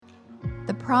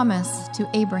promise to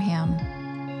Abraham.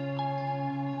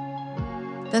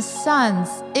 The sons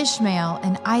Ishmael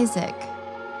and Isaac.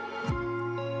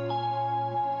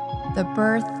 The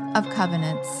birth of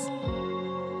covenants.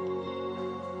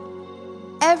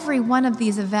 Every one of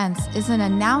these events is an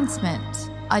announcement,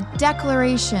 a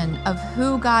declaration of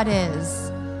who God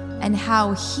is and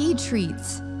how He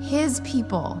treats His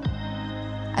people.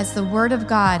 As the Word of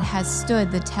God has stood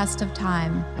the test of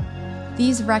time,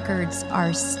 these records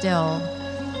are still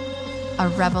a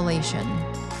revelation.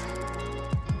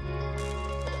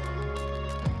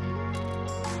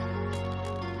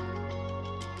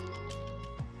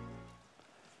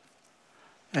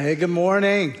 Hey, good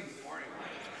morning.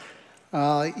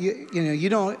 You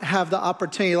don't have the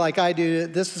opportunity like I do.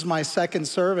 This is my second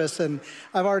service, and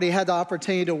I've already had the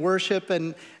opportunity to worship,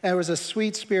 and there was a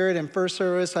sweet spirit in first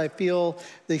service. I feel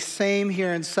the same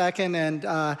here in second, and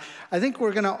I think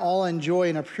we're going to all enjoy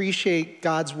and appreciate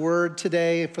God's word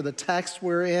today for the text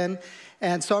we're in.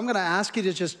 And so I'm going to ask you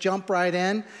to just jump right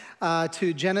in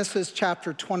to Genesis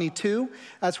chapter 22.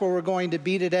 That's where we're going to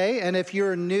be today. And if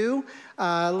you're new,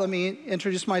 let me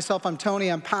introduce myself. I'm Tony.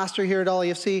 I'm pastor here at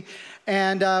LEFC.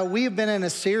 And we have been in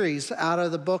a series out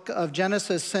of the book of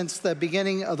Genesis since the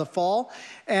beginning of the fall.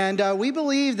 And we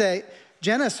believe that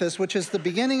Genesis, which is the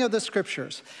beginning of the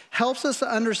scriptures, helps us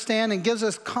understand and gives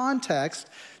us context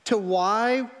to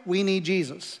why we need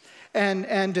Jesus.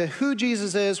 And to who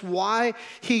Jesus is, why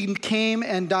He came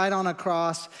and died on a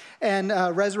cross and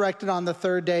resurrected on the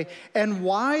third day, and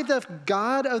why the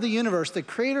God of the universe, the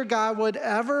creator God, would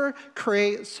ever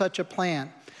create such a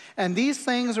plan. And these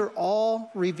things are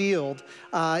all revealed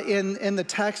in the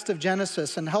text of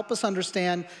Genesis and help us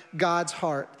understand God's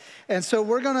heart. And so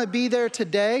we're going to be there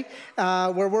today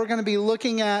where we're going to be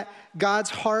looking at God's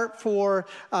heart for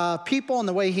people and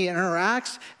the way He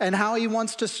interacts and how He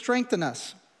wants to strengthen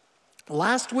us.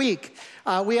 Last week,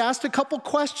 we asked a couple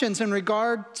questions in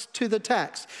regards to the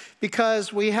text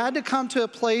because we had to come to a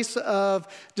place of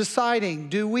deciding,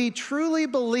 do we truly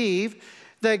believe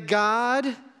that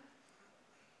God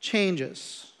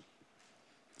changes?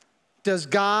 Does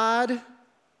God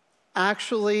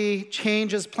actually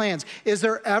change His plans? Is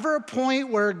there ever a point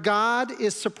where God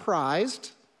is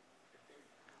surprised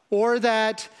or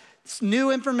that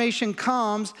new information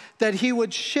comes that He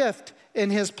would shift in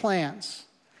His plans?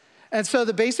 And so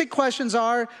the basic questions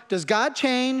are, does God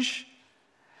change?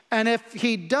 And if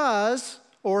He does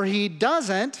or He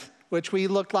doesn't, which we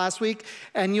looked last week,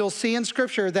 and you'll see in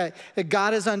Scripture that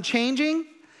God is unchanging.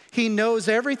 He knows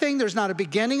everything. There's not a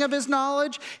beginning of His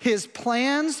knowledge. His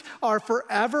plans are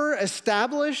forever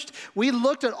established. We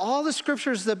looked at all the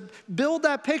Scriptures that build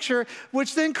that picture,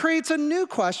 which then creates a new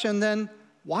question. Then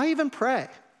why even pray?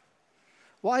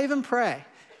 Why even pray?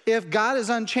 If God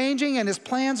is unchanging and His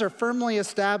plans are firmly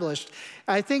established,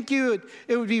 I think it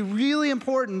would be really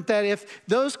important that if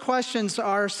those questions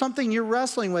are something you're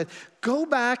wrestling with, go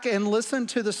back and listen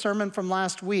to the sermon from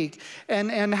last week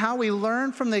and how we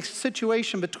learned from the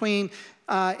situation between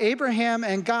Abraham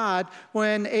and God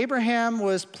when Abraham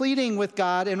was pleading with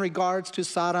God in regards to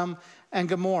Sodom and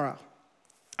Gomorrah.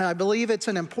 I believe it's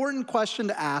an important question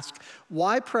to ask.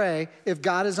 Why pray if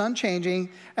God is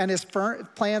unchanging and His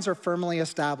plans are firmly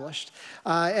established?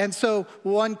 And so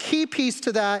one key piece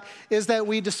to that is that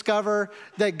we discover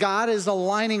that God is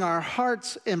aligning our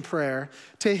hearts in prayer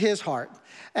to His heart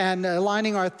and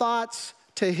aligning our thoughts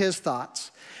to His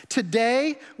thoughts.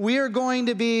 Today, we are going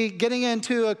to be getting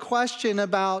into a question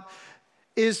about,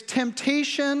 is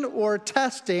temptation or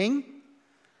testing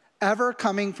ever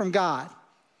coming from God?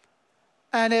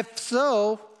 And if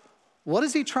so, what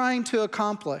is He trying to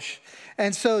accomplish?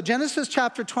 And so Genesis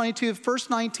chapter 22, first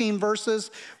 19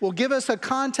 verses will give us a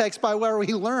context by where we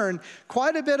learn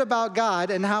quite a bit about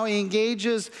God and how He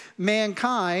engages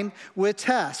mankind with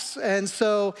tests. And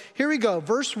so here we go,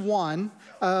 verse 1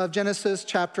 of Genesis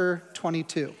chapter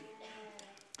 22.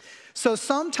 So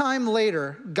sometime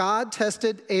later, God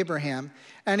tested Abraham,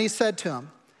 and He said to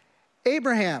him,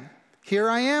 "Abraham, here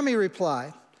I am," he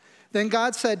replied. Then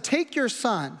God said, "Take your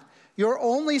son, your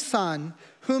only son,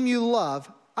 whom you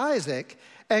love, Isaac,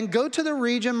 and go to the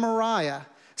region Moriah.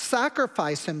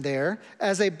 Sacrifice him there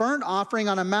as a burnt offering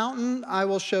on a mountain I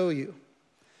will show you."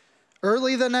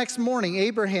 Early the next morning,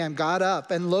 Abraham got up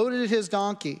and loaded his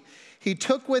donkey. He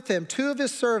took with him 2 of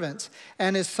his servants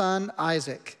and his son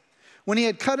Isaac. When he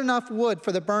had cut enough wood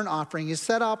for the burnt offering, he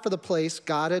set out for the place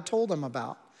God had told him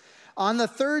about. On the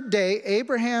third day,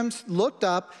 Abraham looked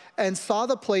up and saw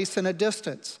the place in a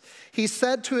distance. He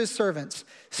said to his servants,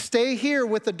 "Stay here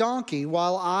with the donkey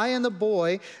while I and the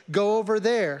boy go over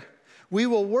there. We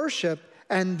will worship,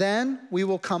 and then we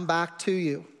will come back to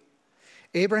you."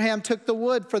 Abraham took the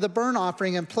wood for the burnt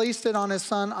offering and placed it on his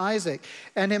son Isaac,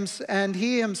 and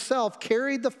he himself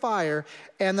carried the fire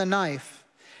and the knife.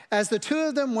 As the two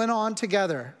of them went on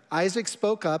together, Isaac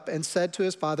spoke up and said to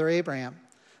his father Abraham,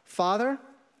 "Father?"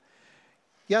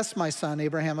 "Yes, my son,"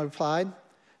 Abraham replied.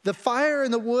 "The fire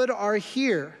and the wood are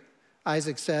here,"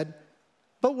 Isaac said,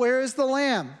 "but where is the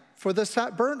lamb for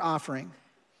the burnt offering?"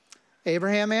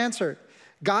 Abraham answered,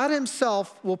 "God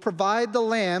himself will provide the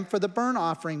lamb for the burnt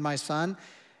offering, my son."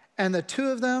 And the two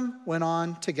of them went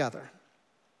on together.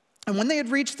 And when they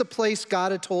had reached the place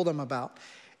God had told them about,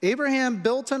 Abraham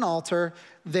built an altar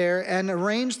there and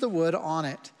arranged the wood on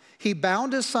it. He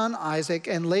bound his son Isaac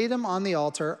and laid him on the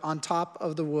altar on top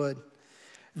of the wood.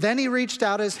 Then he reached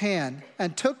out his hand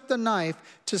and took the knife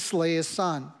to slay his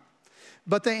son.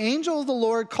 But the angel of the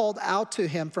Lord called out to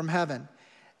him from heaven,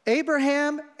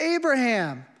 "Abraham,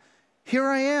 Abraham." "Here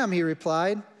I am," he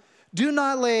replied. "Do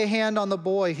not lay a hand on the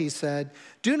boy," he said.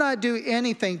 "Do not do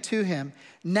anything to him.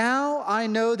 Now I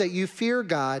know that you fear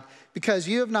God, because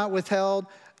you have not withheld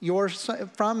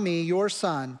from me your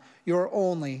son, your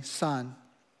only son."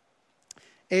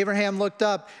 Abraham looked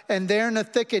up, and there in the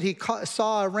thicket he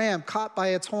saw a ram caught by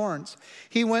its horns.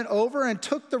 He went over and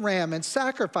took the ram and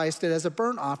sacrificed it as a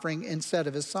burnt offering instead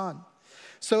of his son.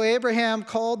 So Abraham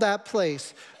called that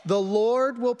place, "The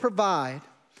Lord will provide."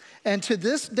 And to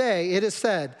this day it is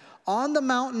said, "On the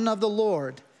mountain of the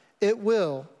Lord it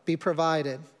will be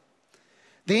provided."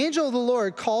 The angel of the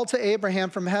Lord called to Abraham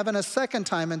from heaven a second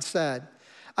time and said,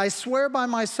 "I swear by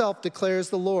myself, declares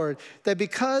the Lord, that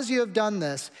because you have done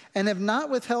this and have not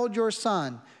withheld your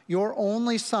son, your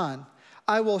only son,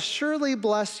 I will surely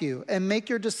bless you and make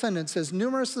your descendants as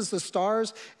numerous as the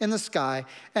stars in the sky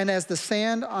and as the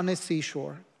sand on the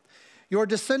seashore. Your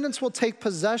descendants will take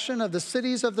possession of the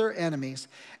cities of their enemies,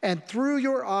 and through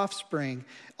your offspring,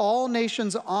 all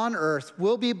nations on earth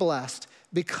will be blessed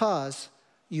because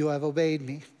you have obeyed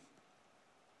me."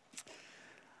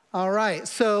 All right,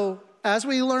 so as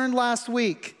we learned last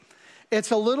week,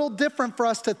 it's a little different for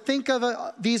us to think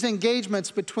of these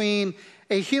engagements between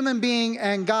a human being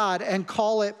and God and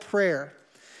call it prayer.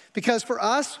 Because for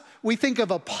us, we think of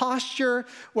a posture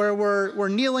where we're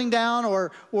kneeling down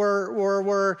or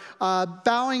we're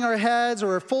bowing our heads or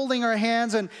we're folding our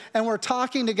hands and we're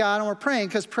talking to God and we're praying,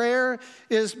 because prayer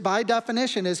is, by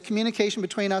definition, is communication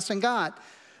between us and God.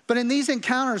 But in these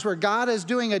encounters where God is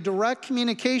doing a direct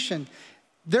communication,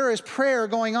 there is prayer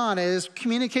going on. It is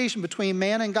communication between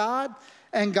man and God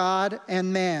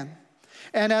and man.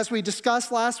 And as we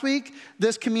discussed last week,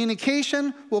 this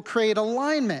communication will create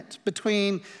alignment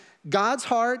between God's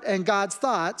heart and God's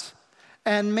thoughts,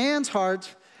 and man's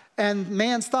heart and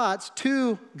man's thoughts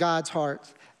to God's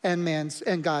heart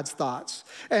and God's thoughts.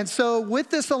 And so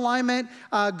with this alignment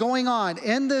going on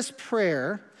in this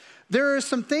prayer, there are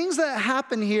some things that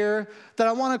happen here that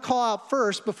I want to call out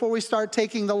first before we start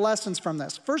taking the lessons from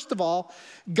this. First of all,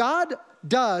 God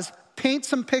does paint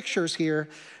some pictures here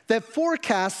that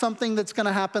forecast something that's going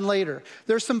to happen later.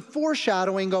 There's some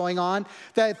foreshadowing going on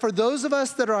that for those of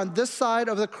us that are on this side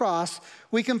of the cross,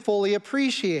 we can fully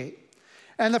appreciate.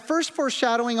 And the first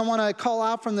foreshadowing I want to call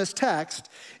out from this text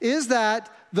is that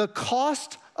the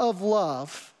cost of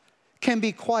love can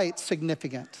be quite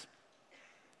significant.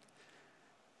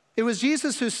 It was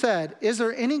Jesus who said, "Is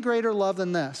there any greater love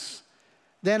than this,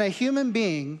 than a human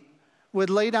being would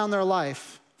lay down their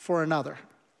life for another?"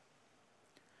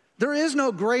 There is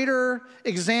no greater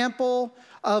example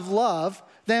of love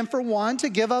than for one to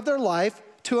give up their life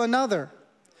to another,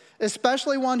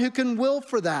 especially one who can will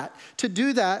for that, to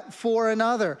do that for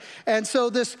another. And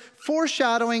so this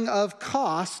foreshadowing of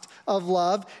cost of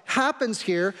love happens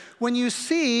here when you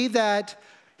see that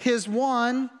his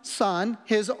one son,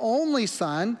 his only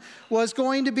son, was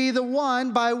going to be the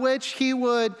one by which he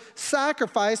would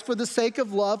sacrifice for the sake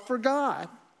of love for God.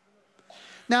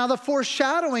 Now, the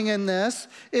foreshadowing in this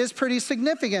is pretty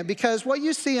significant, because what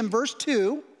you see in verse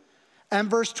 2 and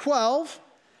verse 12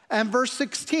 and verse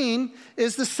 16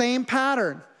 is the same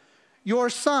pattern. Your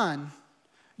son,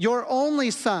 your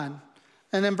only son.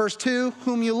 And then verse 2,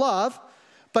 whom you love.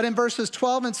 But in verses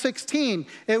 12 and 16,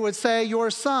 it would say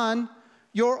your son,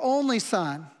 your only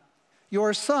son.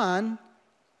 Your son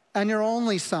and your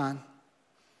only son.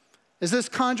 Is this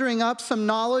conjuring up some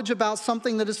knowledge about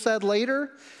something that is said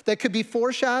later that could be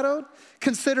foreshadowed?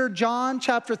 Consider John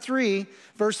chapter 3,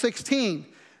 verse 16.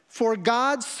 For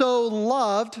God so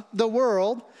loved the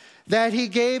world that he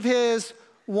gave his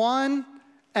one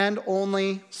and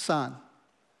only son.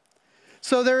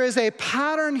 So there is a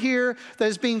pattern here that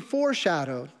is being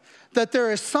foreshadowed, that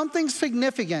there is something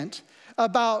significant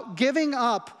about giving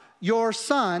up your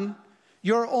son,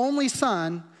 your only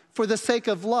son, for the sake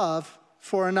of love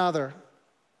for another.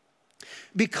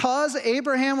 Because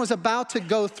Abraham was about to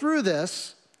go through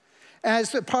this,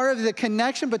 as a part of the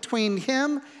connection between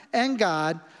him and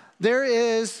God, there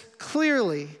is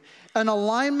clearly an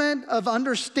alignment of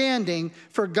understanding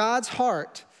for God's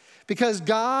heart, because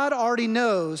God already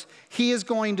knows he is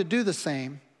going to do the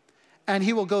same, and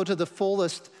he will go to the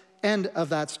fullest end of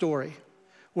that story,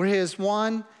 where his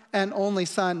one and only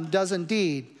son is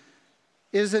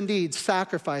indeed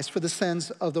sacrificed for the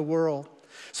sins of the world.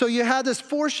 So you had this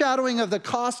foreshadowing of the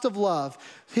cost of love,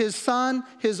 his son,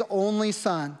 his only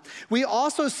son. We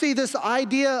also see this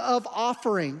idea of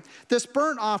offering, this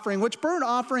burnt offering, which burnt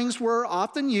offerings were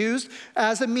often used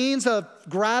as a means of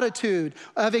gratitude,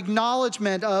 of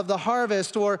acknowledgement of the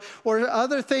harvest, or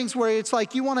other things where it's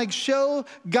like you want to show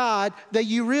God that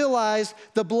you realize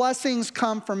the blessings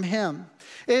come from him.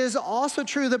 It is also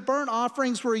true that burnt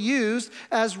offerings were used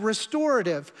as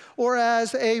restorative or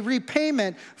as a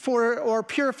repayment for or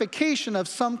purification of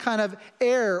some kind of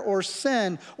error or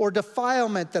sin or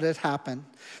defilement that had happened.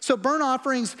 So burnt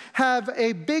offerings have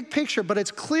a big picture, but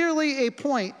it's clearly a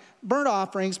point, burnt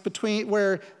offerings, between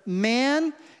where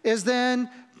man is then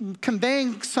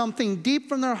conveying something deep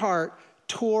from their heart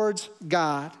towards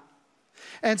God.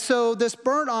 And so this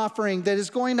burnt offering that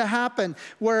is going to happen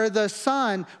where the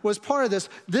son was part of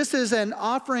this is an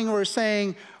offering where we're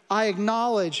saying, I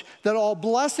acknowledge that all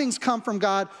blessings come from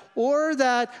God, or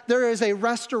that there is a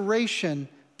restoration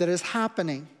that is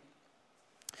happening.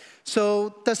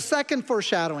 So the second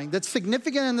foreshadowing that's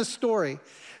significant in the story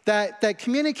that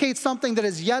communicates something that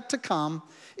is yet to come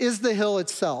is the hill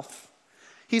itself.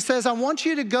 He says, I want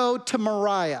you to go to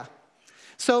Moriah.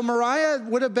 So Moriah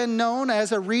would have been known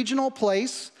as a regional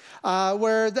place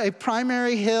where a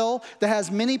primary hill that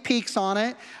has many peaks on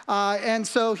it. And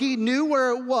so he knew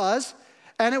where it was,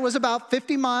 and it was about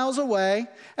 50 miles away,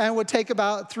 and it would take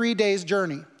about 3 days'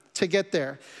 journey to get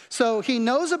there. So he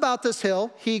knows about this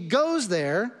hill. He goes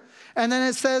there, and then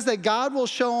it says that God will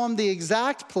show him the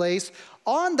exact place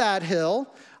on that hill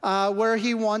where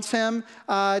he wants him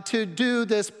to do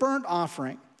this burnt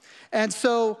offering. And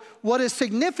so what is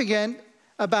significant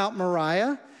about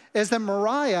Moriah is that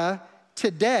Moriah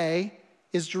today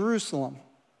is Jerusalem.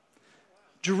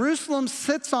 Jerusalem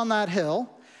sits on that hill,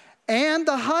 and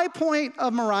the high point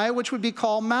of Moriah, which would be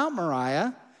called Mount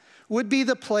Moriah, would be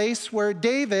the place where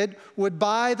David would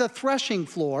buy the threshing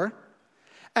floor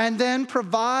and then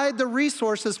provide the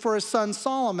resources for his son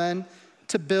Solomon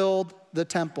to build the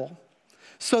temple.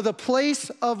 So the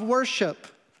place of worship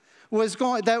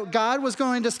that God was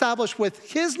going to establish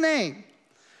with his name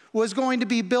was going to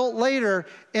be built later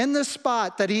in the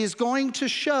spot that he is going to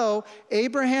show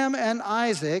Abraham and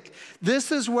Isaac. This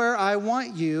is where I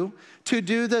want you to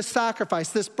do this sacrifice,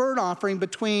 this burnt offering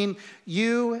between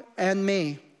you and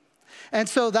me. And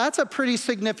so that's a pretty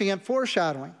significant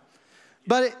foreshadowing.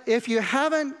 But if you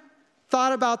haven't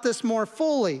thought about this more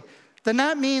fully, then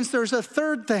that means there's a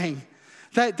third thing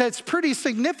that's pretty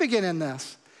significant in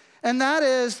this. And that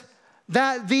is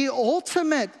that the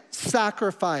ultimate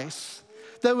sacrifice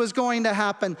that was going to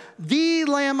happen, the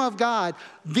Lamb of God,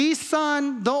 the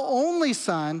Son, the only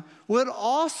Son, would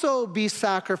also be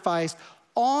sacrificed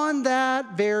on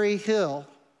that very hill.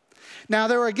 Now,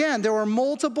 there were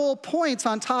multiple points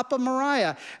on top of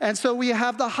Moriah. And so we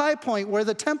have the high point where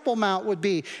the Temple Mount would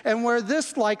be, and where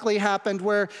this likely happened,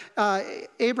 where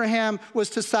Abraham was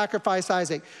to sacrifice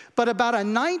Isaac. But about a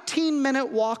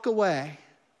 19-minute walk away,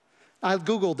 I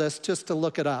Googled this just to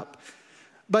look it up.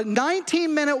 But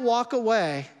 19-minute walk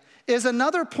away is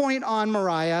another point on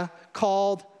Moriah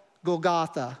called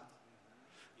Golgotha,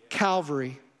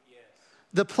 Calvary,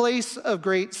 the place of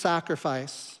great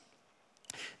sacrifice.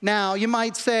 Now, you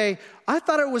might say, I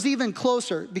thought it was even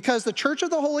closer, because the Church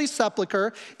of the Holy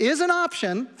Sepulchre is an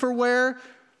option for where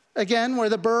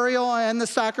the burial and the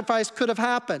sacrifice could have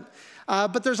happened.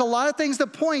 But there's a lot of things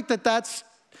that point that's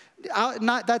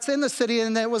in the city,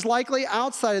 and that it was likely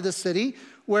outside of the city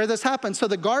where this happened. So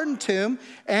the garden tomb,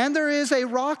 and there is a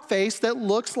rock face that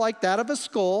looks like that of a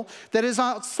skull that is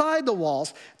outside the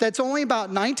walls. That's only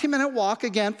about 19-minute walk,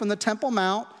 again, from the Temple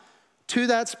Mount to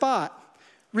that spot.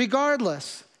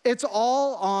 Regardless, it's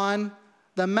all on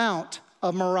the Mount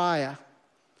of Moriah.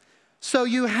 So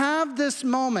you have this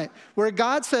moment where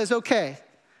God says, okay,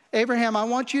 Abraham, I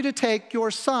want you to take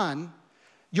your son,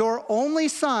 your only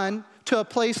son, to a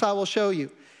place I will show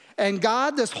you. And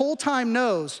God this whole time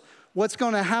knows what's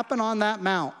going to happen on that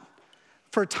mount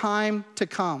for time to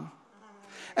come.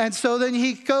 And so then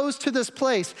he goes to this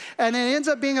place, and it ends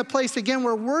up being a place, again,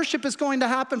 where worship is going to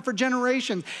happen for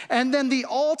generations. And then the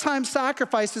all-time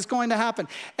sacrifice is going to happen.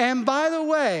 And by the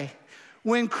way,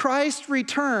 when Christ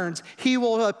returns, he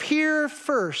will appear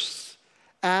first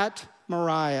at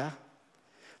Moriah,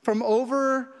 from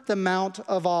over the Mount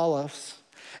of Olives.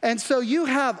 And so you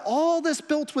have all this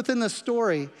built within the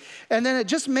story, and then it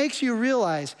just makes you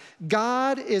realize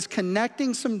God is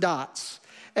connecting some dots,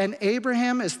 and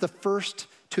Abraham is the first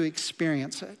to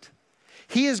experience it.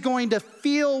 He is going to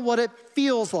feel what it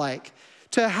feels like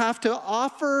to have to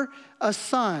offer a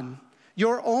son,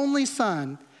 your only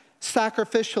son,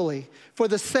 sacrificially for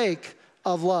the sake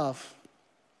of love.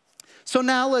 So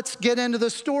now let's get into the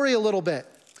story a little bit.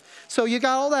 So you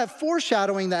got all that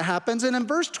foreshadowing that happens, and in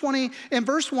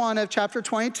verse 1 of chapter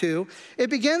 22, it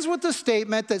begins with the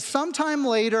statement that sometime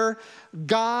later,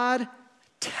 God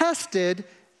tested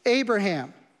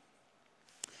Abraham.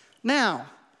 Now,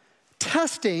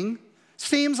 testing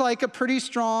seems like a pretty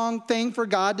strong thing for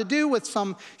God to do with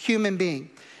some human being.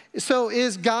 So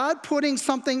is God putting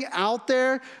something out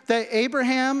there that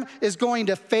Abraham is going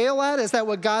to fail at? Is that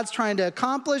what God's trying to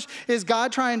accomplish? Is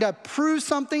God trying to prove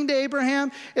something to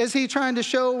Abraham? Is he trying to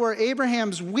show where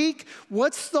Abraham's weak?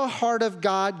 What's the heart of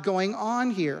God going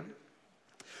on here?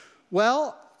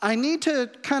 Well, I need to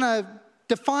kind of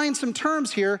define some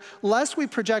terms here, lest we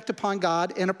project upon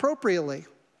God inappropriately.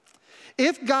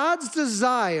 If God's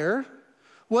desire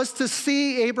was to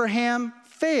see Abraham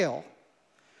fail,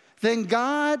 then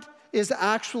God is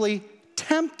actually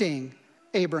tempting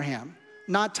Abraham,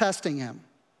 not testing him.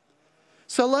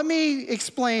 So let me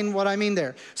explain what I mean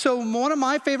there. So one of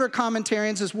my favorite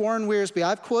commentarians is Warren Wiersbe.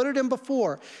 I've quoted him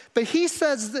before, but he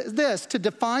says this to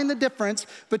define the difference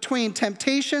between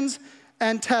temptations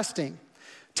and testing.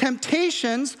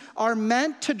 Temptations are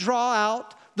meant to draw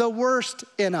out the worst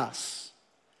in us.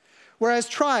 Whereas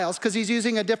trials, because he's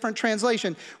using a different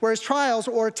translation, whereas trials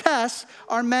or tests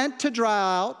are meant to draw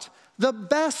out the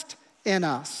best in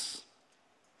us.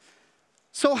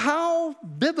 So how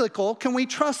biblical can we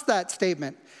trust that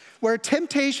statement? Where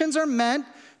temptations are meant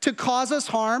to cause us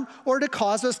harm or to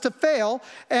cause us to fail,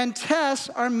 and tests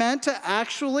are meant to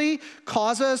actually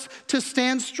cause us to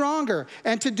stand stronger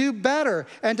and to do better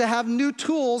and to have new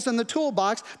tools in the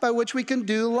toolbox by which we can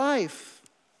do life.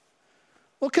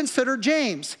 Well, consider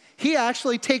James. He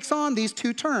actually takes on these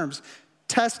two terms,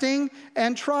 testing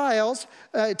and trials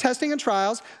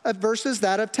versus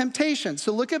that of temptation.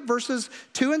 So look at verses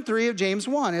 2 and 3 of James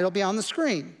 1. It'll be on the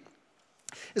screen.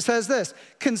 It says this,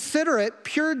 "Consider it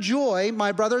pure joy,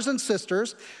 my brothers and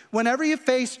sisters, whenever you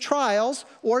face trials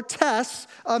or tests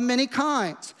of many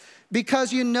kinds,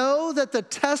 because you know that the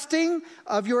testing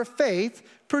of your faith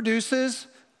produces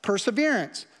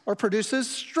perseverance." Or produces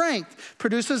strength,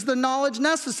 produces the knowledge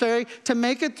necessary to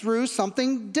make it through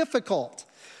something difficult.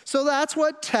 So that's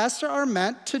what tests are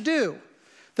meant to do.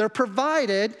 They're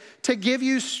provided to give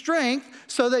you strength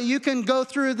so that you can go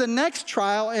through the next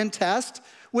trial and test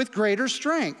with greater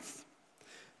strength.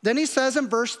 Then he says in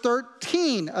verse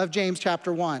 13 of James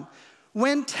chapter 1,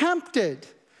 "When tempted,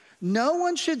 no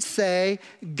one should say,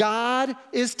 'God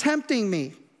is tempting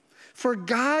me.' For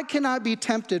God cannot be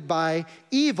tempted by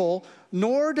evil,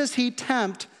 nor does he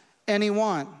tempt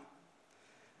anyone."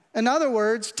 In other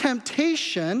words,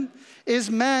 temptation is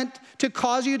meant to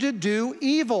cause you to do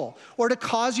evil or to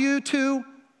cause you to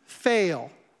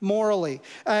fail morally.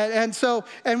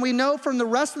 And we know from the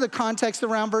rest of the context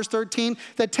around verse 13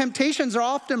 that temptations are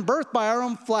often birthed by our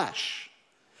own flesh.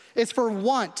 It's for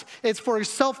want, it's for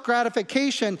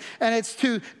self-gratification, and it's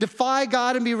to defy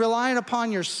God and be reliant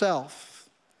upon yourself.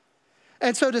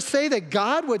 And so to say that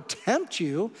God would tempt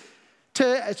you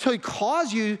to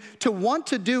cause you to want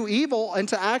to do evil and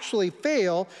to actually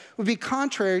fail would be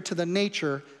contrary to the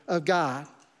nature of God.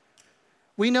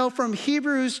 We know from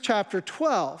Hebrews chapter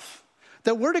 12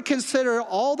 that we're to consider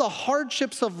all the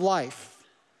hardships of life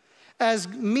as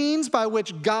means by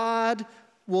which God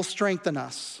will strengthen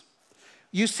us.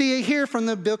 You see it here from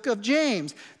the book of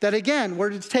James, that again,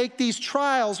 we're to take these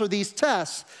trials or these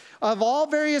tests of all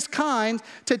various kinds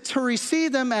to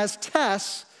receive them as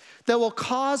tests that will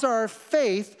cause our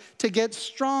faith to get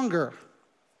stronger.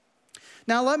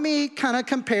 Now let me kind of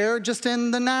compare just in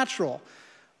the natural.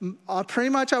 Pretty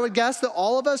much I would guess that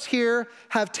all of us here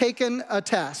have taken a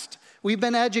test. We've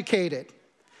been educated.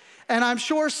 And I'm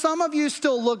sure some of you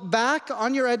still look back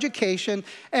on your education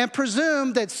and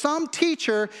presume that some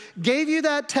teacher gave you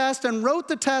that test and wrote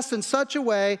the test in such a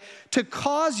way to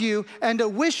cause you and to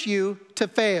wish you to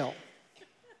fail.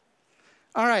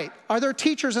 All right, are there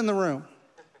teachers in the room?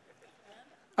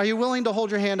 Are you willing to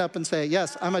hold your hand up and say,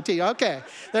 yes, I'm a teacher? Okay,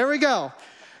 there we go.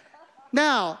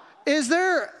 Now, is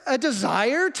there a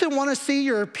desire to want to see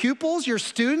your pupils, your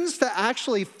students, to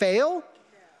actually fail?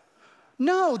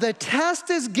 No, the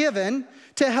test is given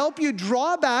to help you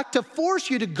draw back, to force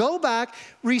you to go back,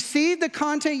 receive the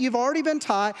content you've already been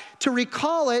taught, to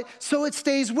recall it so it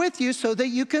stays with you so that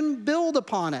you can build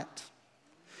upon it.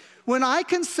 When I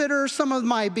consider some of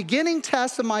my beginning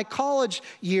tests in my college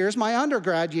years, my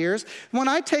undergrad years, when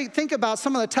I think about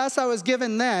some of the tests I was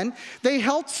given then, they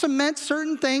helped cement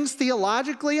certain things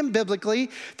theologically and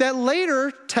biblically that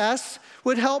later tests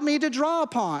would help me to draw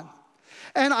upon.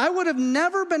 And I would have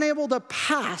never been able to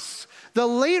pass the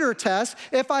later tests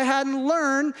if I hadn't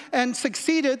learned and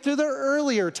succeeded through the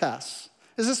earlier tests.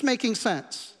 Is this making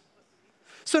sense?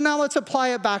 So now let's apply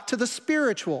it back to the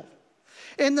spiritual.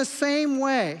 In the same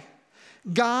way,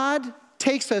 God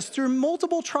takes us through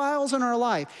multiple trials in our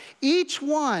life. Each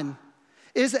one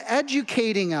is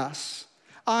educating us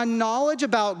on knowledge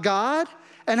about God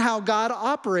and how God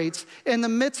operates in the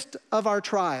midst of our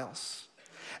trials,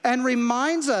 and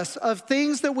reminds us of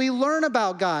things that we learn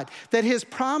about God, that his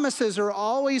promises are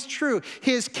always true.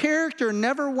 His character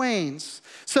never wanes,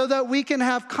 so that we can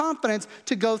have confidence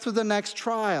to go through the next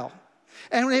trial.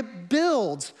 And it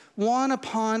builds one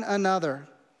upon another.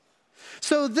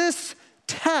 So this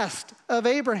test of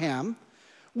Abraham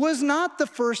was not the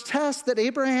first test that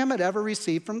Abraham had ever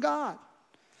received from God.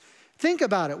 Think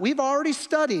about it. We've already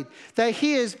studied that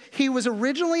he was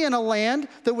originally in a land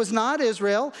that was not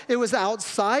Israel. It was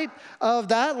outside of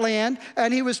that land,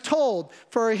 and he was told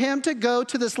for him to go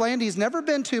to this land he's never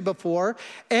been to before,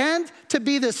 and to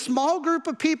be this small group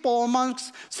of people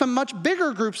amongst some much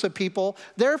bigger groups of people,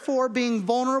 therefore being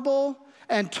vulnerable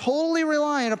and totally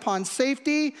reliant upon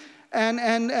safety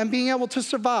and being able to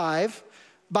survive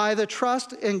by the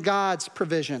trust in God's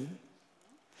provision.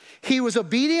 He was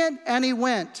obedient and he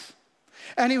went.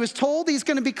 And he was told he's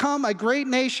going to become a great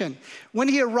nation. When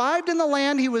he arrived in the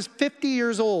land, he was 50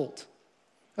 years old.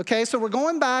 Okay, so we're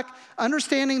going back,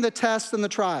 understanding the tests and the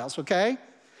trials, okay?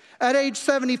 At age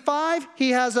 75,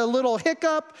 he has a little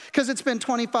hiccup because it's been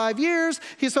 25 years.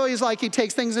 He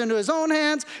takes things into his own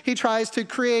hands. He tries to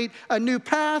create a new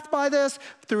path by this.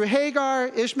 Through Hagar,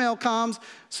 Ishmael comes.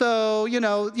 So,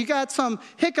 you got some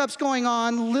hiccups going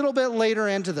on a little bit later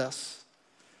into this.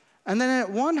 And then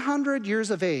at 100 years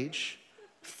of age,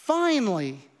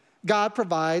 finally, God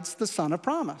provides the son of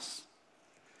promise.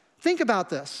 Think about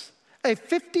this. A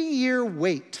 50-year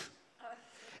wait.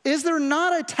 Is there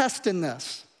not a test in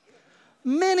this?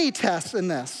 Many tests in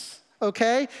this,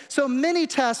 okay? So many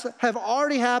tests have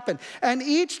already happened. And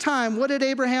each time, what did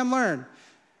Abraham learn?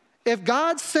 If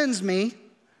God sends me,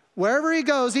 wherever he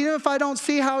goes, even if I don't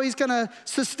see how he's going to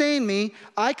sustain me,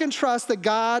 I can trust that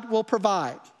God will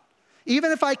provide.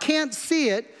 Even if I can't see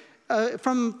it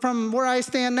from where I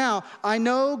stand now, I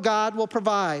know God will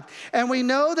provide. And we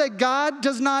know that God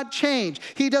does not change.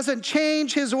 He doesn't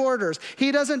change his orders.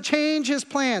 He doesn't change his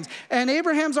plans. And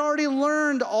Abraham's already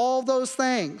learned all those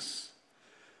things.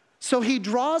 So he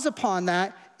draws upon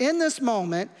that in this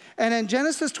moment. And in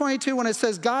Genesis 22, when it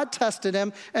says God tested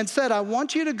him and said, I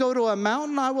want you to go to a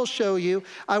mountain I will show you.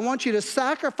 I want you to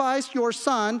sacrifice your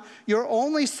son, your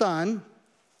only son,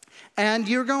 and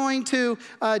you're going to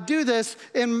do this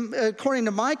according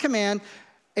to my command.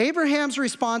 Abraham's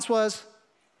response was,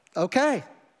 okay,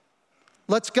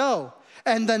 let's go.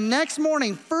 And the next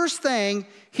morning, first thing,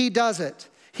 he does it.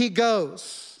 He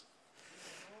goes.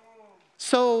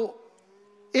 So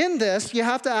in this, you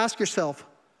have to ask yourself,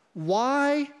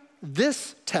 why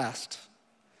this test?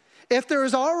 If there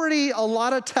was already a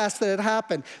lot of tests that had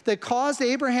happened that caused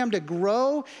Abraham to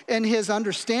grow in his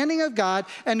understanding of God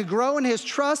and to grow in his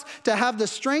trust, to have the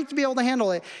strength to be able to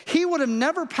handle it, he would have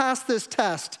never passed this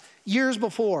test years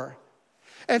before.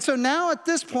 And so now at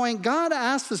this point, God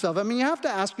asks this of him, and you have to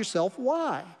ask yourself,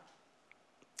 why?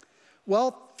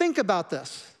 Well, think about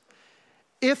this.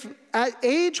 If at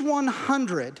age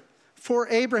 100, for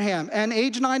Abraham and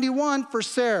age 91 for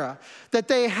Sarah, that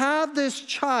they have this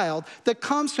child that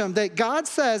comes to him that God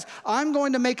says, I'm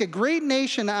going to make a great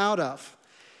nation out of.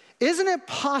 Isn't it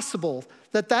possible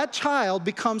that that child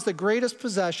becomes the greatest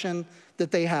possession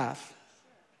that they have?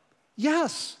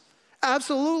 Yes,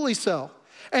 absolutely so.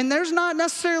 And there's not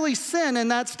necessarily sin in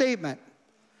that statement.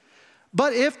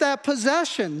 But if that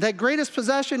possession, that greatest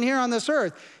possession here on this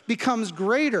earth, becomes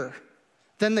greater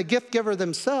than the gift giver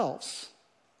themselves,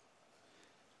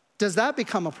 does that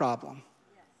become a problem?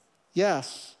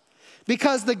 Yes.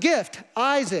 Because the gift,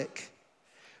 Isaac,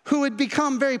 who had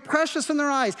become very precious in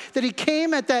their eyes, that he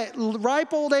came at that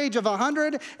ripe old age of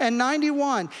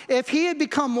 191, if he had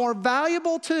become more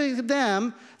valuable to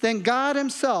them than God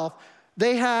himself,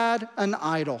 they had an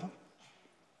idol.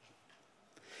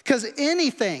 Because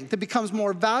anything that becomes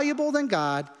more valuable than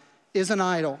God is an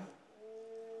idol.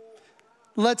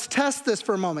 let's test this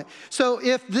for a moment. So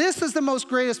if this is the most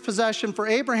greatest possession for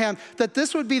Abraham, that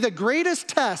this would be the greatest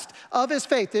test of his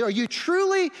faith. Are you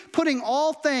truly putting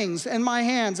all things in my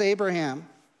hands, Abraham?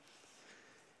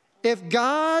 If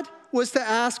God was to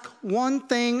ask one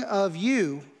thing of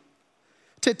you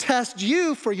to test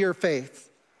you for your faith,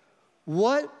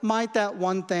 what might that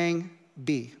one thing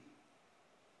be?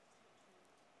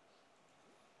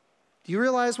 Do you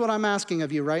realize what I'm asking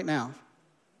of you right now?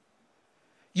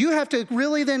 You have to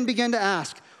really then begin to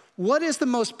ask, what is the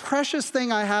most precious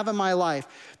thing I have in my life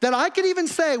that I could even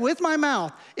say with my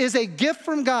mouth is a gift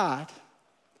from God?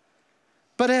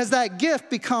 But has that gift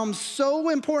become so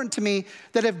important to me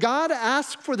that if God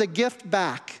asked for the gift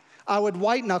back, I would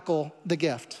white knuckle the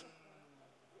gift?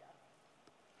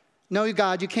 No,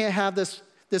 God, you can't have this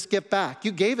gift back.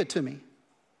 You gave it to me.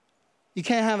 You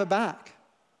can't have it back.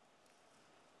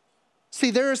 See,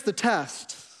 there's the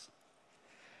test.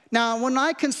 Now, when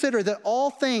I consider that all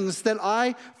things that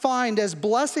I find as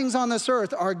blessings on this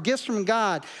earth are gifts from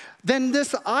God, then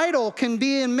this idol can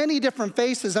be in many different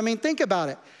faces. I mean, think about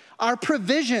it. Our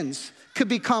provisions could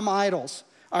become idols.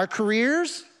 Our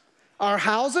careers, our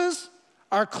houses,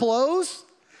 our clothes,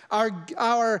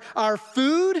 our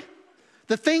food,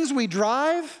 the things we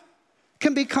drive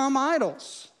can become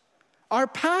idols. Our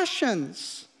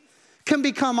passions can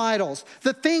become idols.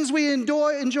 The things we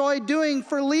enjoy doing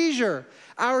for leisure,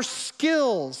 our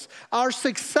skills, our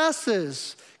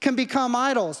successes can become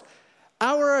idols.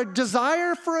 Our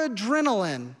desire for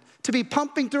adrenaline to be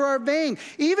pumping through our vein,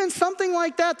 even something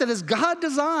like that is God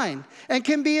designed and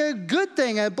can be a good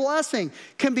thing, a blessing,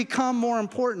 can become more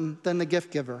important than the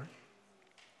gift giver.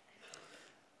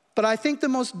 But I think the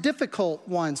most difficult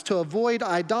ones to avoid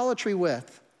idolatry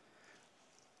with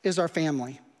is our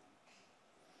family,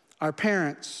 our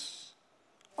parents,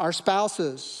 our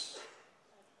spouses,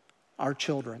 our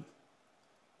children.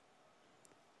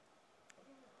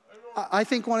 I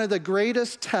think one of the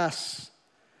greatest tests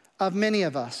of many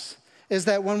of us is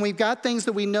that when we've got things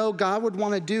that we know God would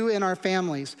want to do in our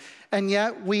families, and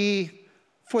yet we,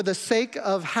 for the sake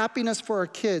of happiness for our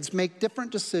kids, make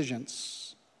different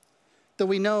decisions that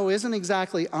we know isn't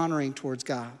exactly honoring towards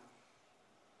God.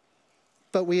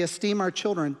 But we esteem our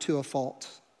children to a fault,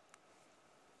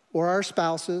 or our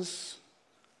spouses,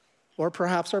 or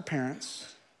perhaps our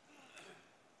parents.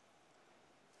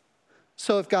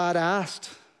 So if God asked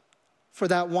for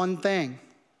that one thing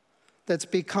that's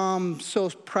become so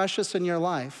precious in your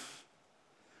life,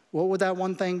 what would that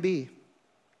one thing be?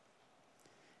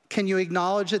 Can you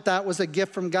acknowledge that that was a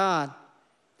gift from God?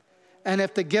 And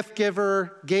if the gift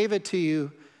giver gave it to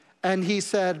you and he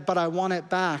said, but I want it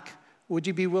back, would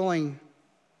you be willing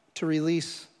to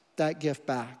release that gift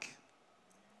back?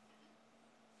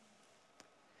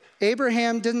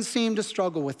 Abraham didn't seem to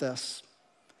struggle with this.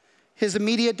 His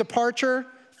immediate departure,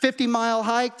 50-mile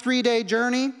hike, 3-day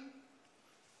journey,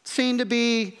 seemed to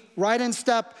be right in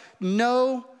step.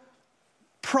 No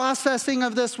processing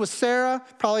of this with Sarah,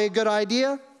 probably a good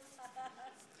idea.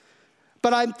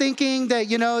 But I'm thinking that,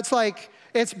 it's like,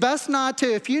 it's best not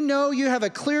to, if you know you have a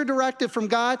clear directive from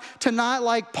God, to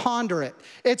not ponder it.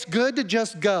 It's good to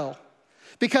just go.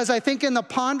 Because I think in the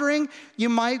pondering, you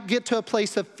might get to a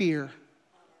place of fear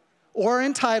or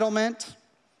entitlement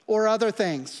or other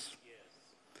things.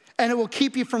 And it will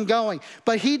keep you from going.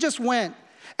 But he just went.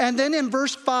 And then in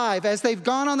verse 5, as they've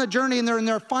gone on the journey and they're in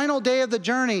their final day of the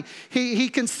journey, he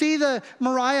can see the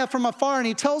Moriah from afar, and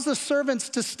he tells the servants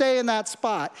to stay in that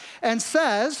spot and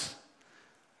says,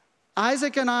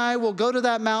 Isaac and I will go to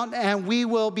that mountain and we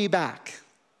will be back.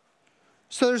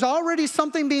 So there's already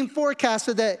something being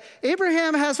forecasted that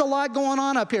Abraham has a lot going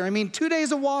on up here. 2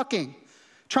 days of walking,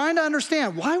 trying to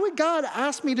understand, why would God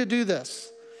ask me to do this?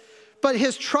 But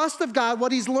his trust of God,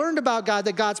 what he's learned about God,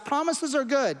 that God's promises are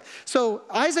good. So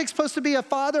Isaac's supposed to be a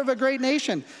father of a great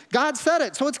nation. God said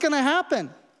it, so it's going to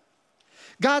happen.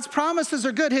 God's promises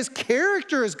are good. His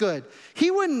character is good.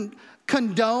 He wouldn't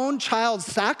condone child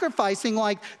sacrificing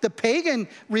like the pagan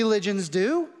religions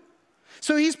do.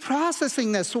 So he's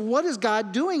processing this. So what is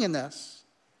God doing in this?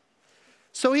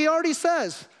 So he already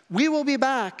says, we will be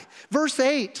back. Verse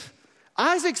 8,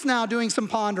 Isaac's now doing some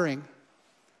pondering.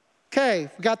 Okay,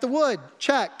 we got the wood,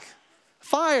 check.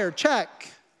 Fire, check.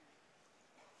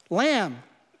 Lamb.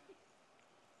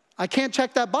 I can't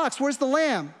check that box. Where's the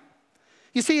lamb?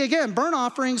 You see, again, burnt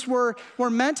offerings were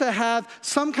meant to have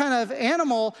some kind of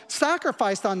animal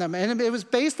sacrificed on them. And it was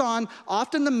based on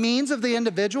often the means of the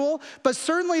individual, but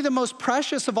certainly the most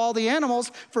precious of all the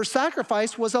animals for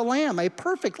sacrifice was a lamb, a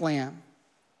perfect lamb.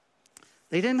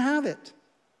 They didn't have it.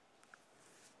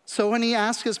 So when he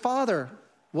asked his father,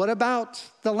 what about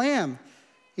the lamb?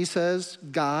 He says,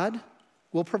 God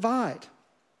will provide.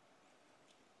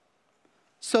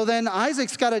 So then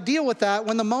Isaac's got to deal with that.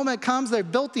 When the moment comes,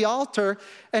 they've built the altar,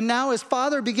 and now his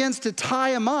father begins to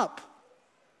tie him up.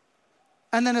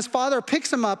 And then his father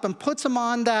picks him up and puts him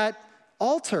on that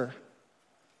altar.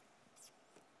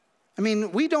 I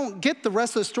mean, we don't get the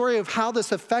rest of the story of how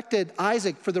this affected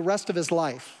Isaac for the rest of his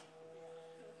life.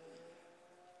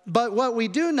 But what we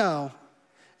do know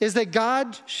is that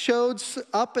God showed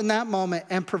up in that moment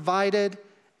and provided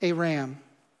a ram.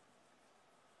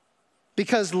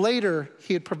 Because later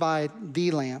he would provide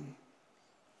the lamb.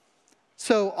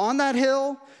 So on that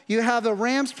hill, you have a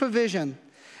ram's provision.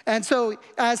 And so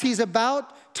as he's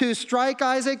about to strike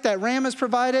Isaac, that ram is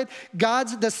provided.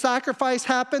 The sacrifice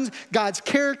happens. God's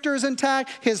character is intact.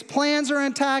 His plans are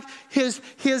intact. His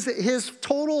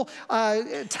total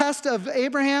test of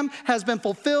Abraham has been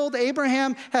fulfilled.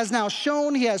 Abraham has now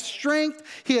shown he has strength.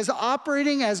 He is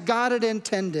operating as God had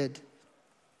intended.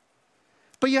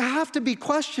 But you have to be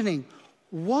questioning,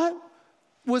 what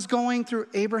was going through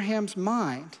Abraham's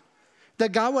mind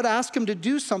that God would ask him to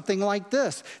do something like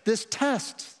this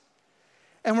test?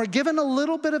 And we're given a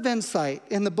little bit of insight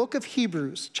in the book of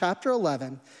Hebrews, chapter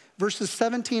 11, verses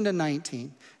 17 to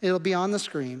 19. It'll be on the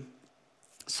screen.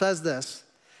 It says this: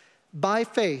 by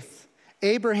faith,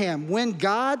 Abraham, when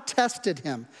God tested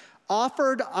him,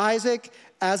 offered Isaac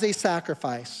as a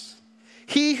sacrifice.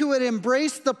 He who had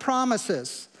embraced the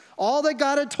promises, all that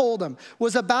God had told him,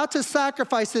 was about to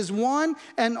sacrifice his one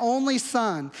and only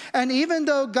son. And even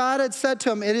though God had said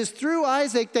to him, "It is through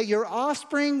Isaac that your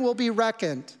offspring will be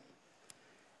reckoned,"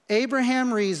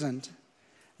 Abraham reasoned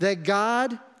that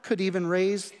God could even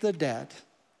raise the dead.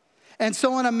 And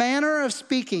so in a manner of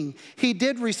speaking, he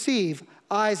did receive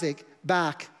Isaac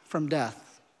back from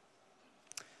death.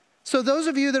 So those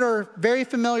of you that are very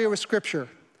familiar with Scripture,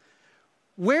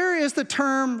 where is the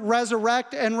term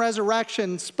resurrect and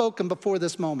resurrection spoken before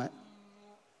this moment?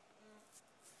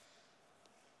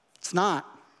 It's not.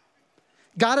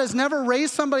 God has never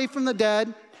raised somebody from the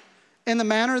dead in the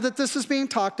manner that this is being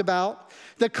talked about.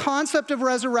 The concept of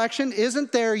resurrection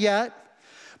isn't there yet.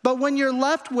 But when you're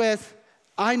left with,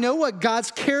 I know what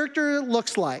God's character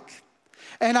looks like,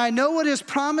 and I know what his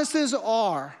promises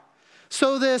are.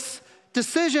 So this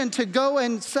decision to go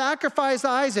and sacrifice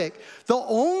Isaac, the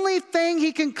only thing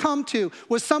he can come to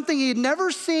was something he'd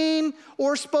never seen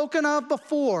or spoken of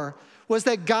before, was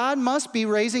that God must be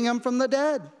raising him from the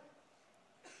dead.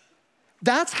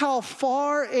 That's how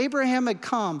far Abraham had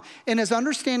come in his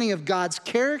understanding of God's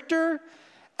character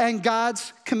and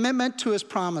God's commitment to his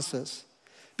promises.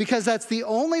 Because that's the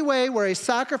only way where a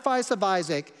sacrifice of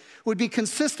Isaac would be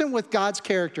consistent with God's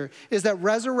character, is that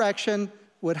resurrection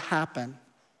would happen.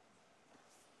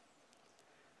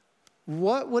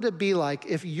 What would it be like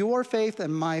if your faith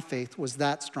and my faith was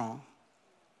that strong?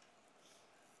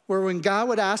 Where when God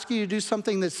would ask you to do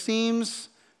something that seems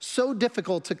so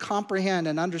difficult to comprehend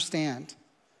and understand,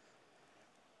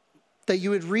 that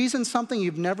you would reason something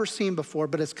you've never seen before,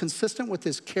 but it's consistent with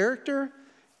his character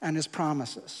and his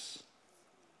promises.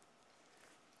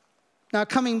 Now,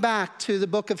 coming back to the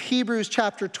book of Hebrews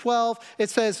chapter 12, it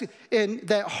says in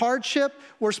that hardship,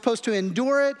 we're supposed to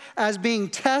endure it as being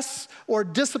tests or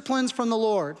disciplines from the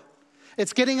Lord.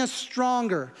 It's getting us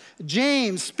stronger.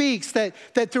 James speaks that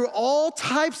through all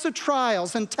types of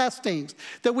trials and testings,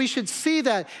 that we should see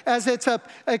that as it's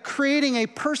creating a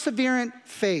perseverant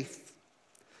faith.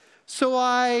 So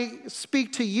I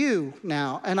speak to you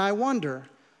now, and I wonder,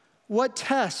 what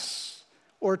tests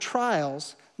or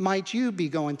trials might you be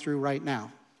going through right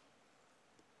now?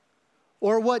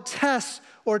 Or what tests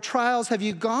or trials have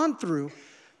you gone through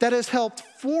that has helped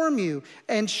form you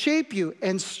and shape you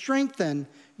and strengthen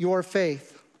your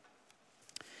faith?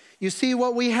 You see,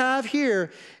 what we have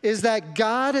here is that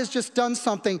God has just done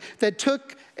something that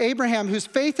took Abraham, whose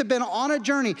faith had been on a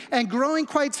journey and growing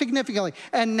quite significantly,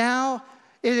 and now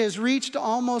it has reached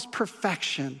almost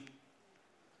perfection.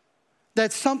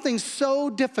 That something so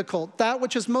difficult, that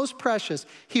which is most precious,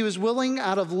 he was willing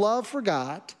out of love for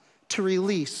God to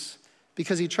release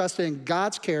because he trusted in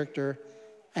God's character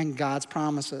and God's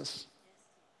promises.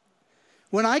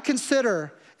 When I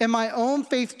consider in my own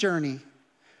faith journey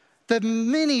the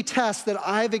many tests that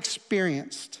I've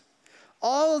experienced,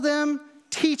 all of them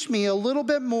teach me a little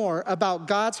bit more about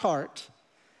God's heart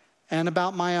and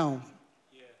about my own.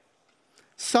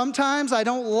 Sometimes I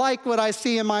don't like what I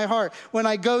see in my heart when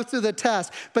I go through the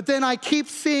test, but then I keep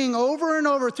seeing over and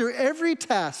over through every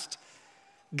test,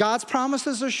 God's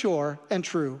promises are sure and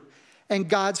true, and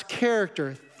God's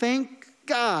character, thank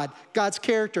God, God's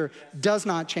character does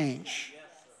not change.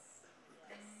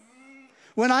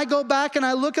 When I go back and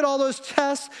I look at all those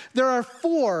tests, there are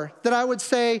 4 that I would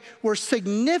say were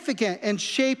significant in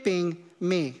shaping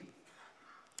me.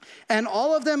 And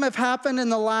all of them have happened in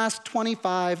the last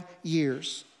 25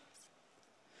 years.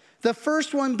 The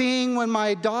first one being when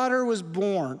my daughter was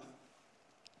born.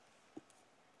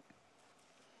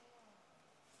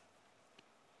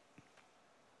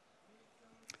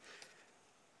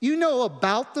 You know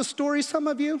about the story, some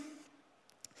of you,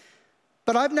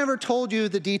 but I've never told you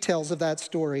the details of that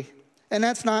story, and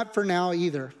that's not for now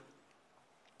either.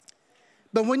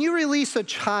 But when you release a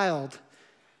child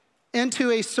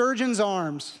into a surgeon's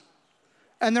arms,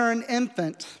 and they're an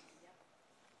infant,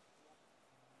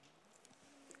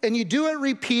 and you do it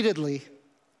repeatedly,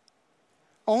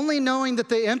 only knowing that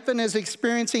the infant is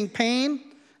experiencing pain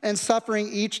and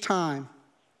suffering each time.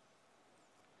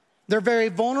 They're very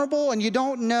vulnerable, and you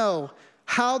don't know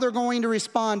how they're going to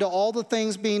respond to all the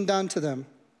things being done to them.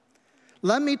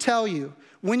 Let me tell you,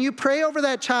 when you pray over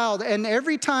that child, and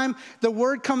every time the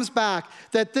word comes back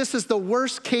that this is the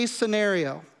worst case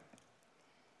scenario.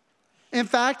 In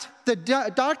fact, the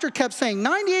doctor kept saying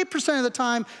 98% of the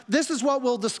time, this is what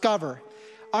we'll discover.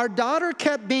 Our daughter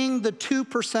kept being the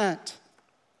 2%.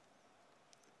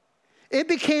 It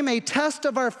became a test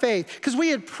of our faith because we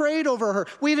had prayed over her.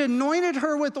 We had anointed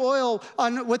her with oil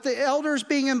with the elders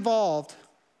being involved.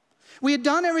 We had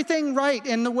done everything right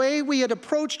in the way we had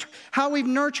approached how we've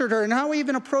nurtured her and how we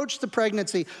even approached the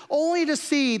pregnancy, only to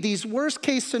see these worst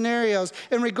case scenarios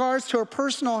in regards to her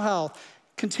personal health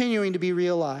continuing to be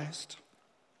realized.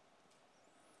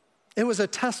 It was a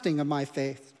testing of my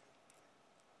faith.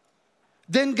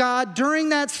 Then God, during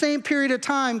that same period of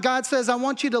time, God says, I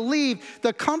want you to leave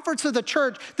the comforts of the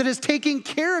church that is taking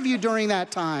care of you during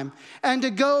that time and to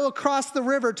go across the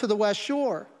river to the west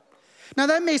shore. Now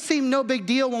that may seem no big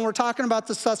deal when we're talking about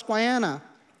the Susquehanna.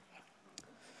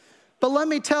 But let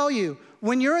me tell you,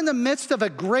 when you're in the midst of a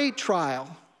great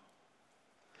trial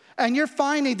and you're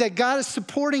finding that God is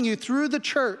supporting you through the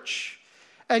church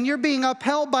and you're being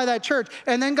upheld by that church,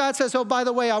 and then God says, oh, by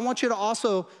the way, I want you to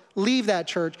also leave that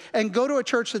church and go to a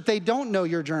church that they don't know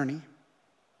your journey.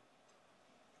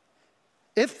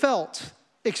 It felt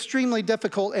extremely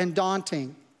difficult and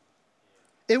daunting.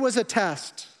 It was a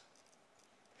test.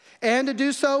 And to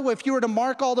do so, if you were to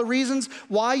mark all the reasons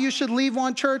why you should leave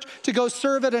one church to go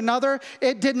serve at another,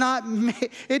 it did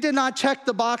not check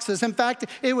the boxes. In fact,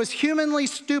 it was humanly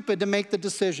stupid to make the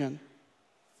decision.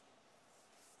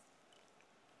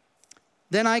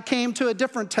 Then I came to a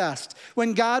different test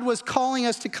when God was calling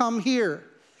us to come here.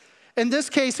 In this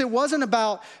case, it wasn't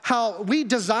about how we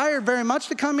desired very much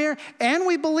to come here, and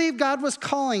we believed God was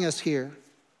calling us here.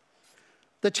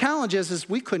 The challenge is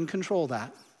we couldn't control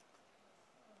that.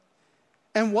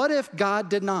 And what if God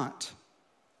did not?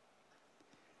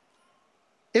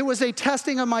 It was a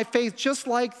testing of my faith, just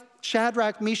like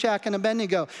Shadrach, Meshach, and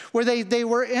Abednego, where they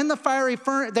were in the fiery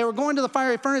furnace. They were going to the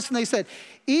fiery furnace, and they said,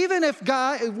 even if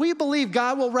God, we believe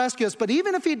God will rescue us, but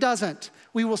even if he doesn't,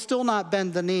 we will still not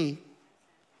bend the knee.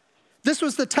 This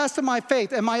was the test of my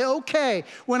faith. Am I okay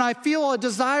when I feel a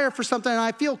desire for something and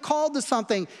I feel called to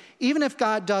something, even if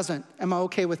God doesn't? Am I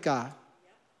okay with God?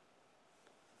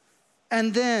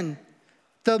 And then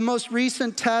the most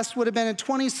recent test would have been in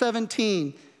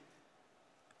 2017.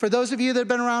 For those of you that have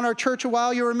been around our church a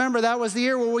while, you remember that was the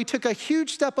year where we took a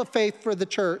huge step of faith for the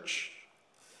church,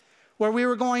 where we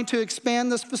were going to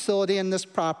expand this facility and this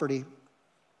property.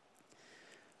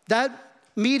 That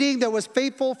meeting that was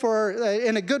faithful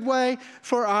in a good way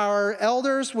for our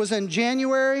elders was in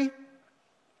January.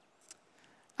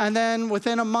 And then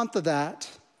within a month of that,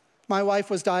 my wife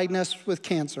was diagnosed with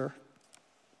cancer.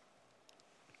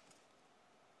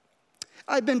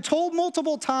 I've been told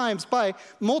multiple times by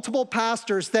multiple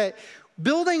pastors that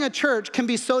building a church can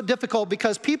be so difficult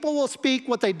because people will speak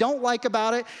what they don't like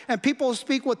about it, and people will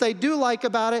speak what they do like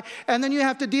about it, and then you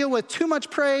have to deal with too much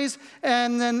praise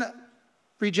and then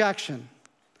rejection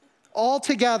all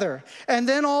together. And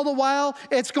then all the while,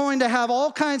 it's going to have all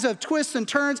kinds of twists and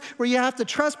turns where you have to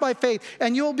trust by faith,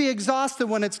 and you'll be exhausted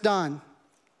when it's done.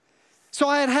 So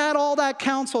I had all that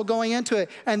counsel going into it,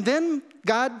 and then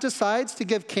God decides to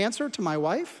give cancer to my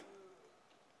wife.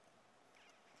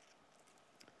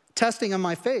 Testing of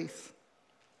my faith.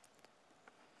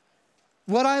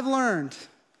 What I've learned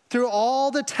through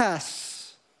all the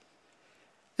tests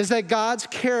is that God's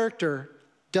character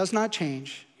does not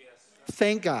change.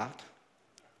 Thank God.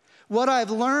 What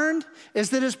I've learned is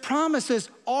that his promises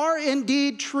are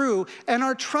indeed true and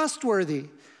are trustworthy.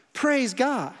 Praise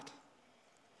God.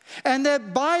 And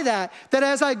that by that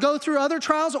as I go through other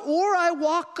trials or I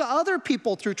walk other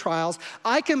people through trials,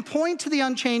 I can point to the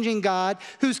unchanging God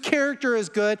whose character is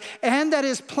good and that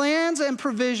his plans and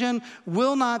provision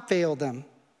will not fail them.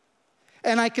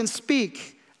 And I can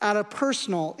speak out of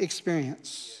personal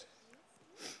experience.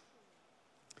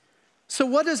 So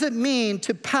what does it mean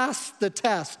to pass the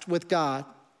test with God?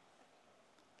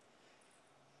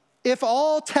 If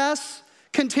all tests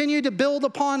continue to build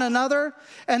upon another,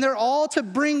 and they're all to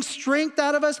bring strength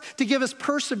out of us, to give us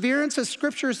perseverance, as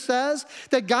Scripture says,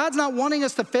 that God's not wanting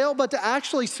us to fail, but to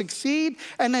actually succeed,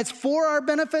 and it's for our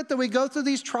benefit that we go through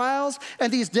these trials and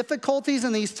these difficulties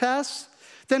and these tests,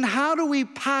 then how do we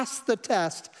pass the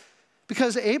test?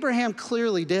 Because Abraham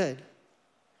clearly did.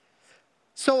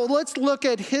 So let's look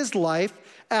at his life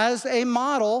as a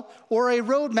model or a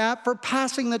roadmap for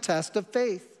passing the test of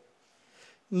faith,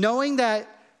 knowing that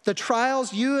the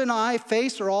trials you and I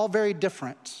face are all very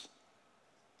different.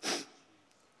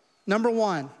 Number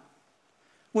one,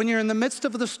 when you're in the midst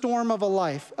of the storm of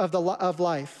life,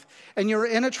 and you're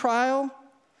in a trial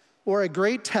or a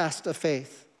great test of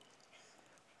faith,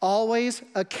 always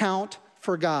account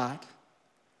for God.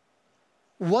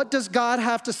 What does God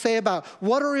have to say about?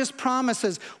 What are his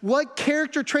promises? What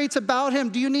character traits about him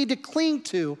do you need to cling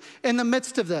to in the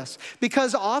midst of this?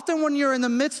 Because often when you're in the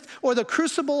midst or the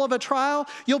crucible of a trial,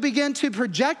 you'll begin to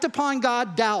project upon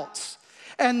God doubts.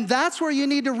 And that's where you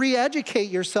need to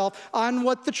re-educate yourself on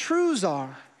what the truths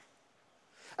are.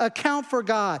 Account for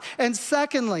God. And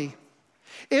secondly,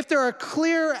 if there are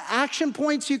clear action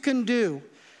points you can do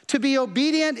to be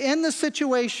obedient in the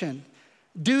situation,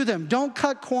 do them. Don't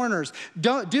cut corners.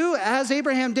 Don't do as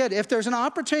Abraham did. If there's an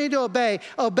opportunity to obey,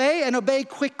 obey and obey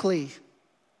quickly.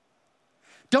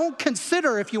 Don't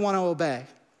consider if you want to obey.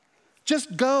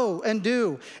 Just go and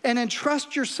do and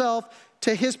entrust yourself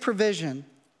to his provision.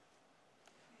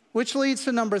 Which leads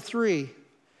to number 3.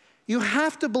 You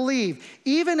have to believe,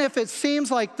 even if it seems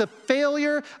like the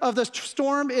failure of the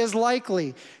storm is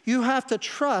likely, you have to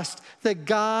trust that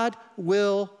God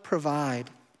will provide.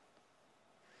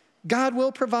 God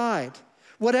will provide.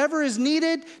 Whatever is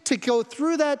needed to go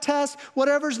through that test,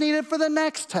 whatever's needed for the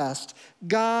next test,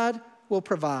 God will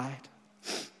provide.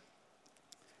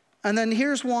 And then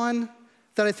here's one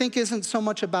that I think isn't so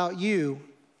much about you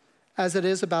as it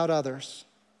is about others.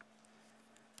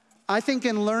 I think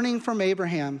in learning from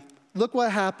Abraham, look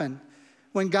what happened.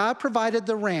 When God provided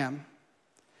the ram,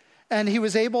 and he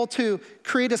was able to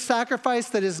create a sacrifice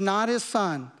that is not his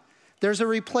son, there's a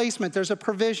replacement, there's a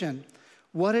provision.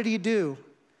 What did he do?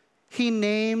 He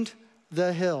named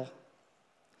the hill.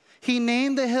 He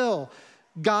named the hill,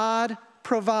 God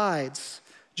provides.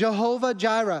 Jehovah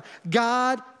Jireh,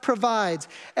 God provides.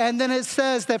 And then it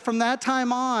says that from that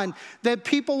time on, that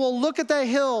people will look at that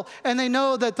hill and they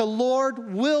know that the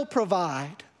Lord will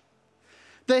provide.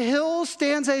 The hill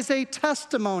stands as a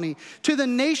testimony to the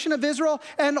nation of Israel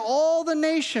and all the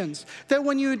nations that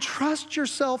when you entrust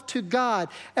yourself to God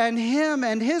and him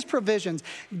and his provisions,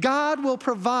 God will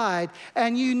provide,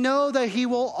 and you know that he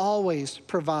will always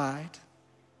provide.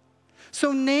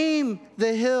 So name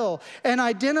the hill and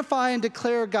identify and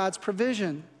declare God's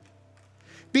provision.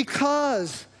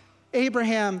 Because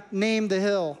Abraham named the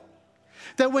hill,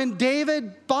 that when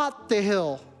David bought the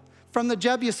hill from the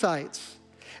Jebusites,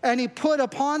 and he put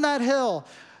upon that hill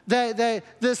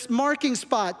this marking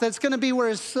spot that's going to be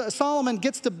where Solomon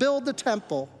gets to build the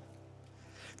temple,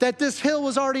 that this hill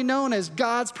was already known as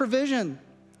God's provision.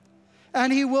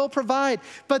 And he will provide.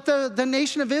 But the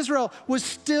nation of Israel was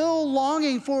still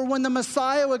longing for when the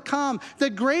Messiah would come, the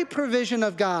great provision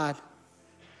of God.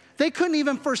 They couldn't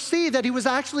even foresee that he was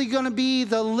actually going to be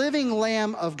the living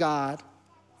Lamb of God.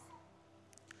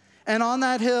 And on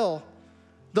that hill,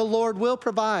 the Lord will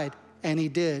provide. And he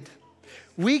did.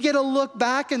 We get to look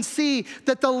back and see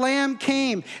that the Lamb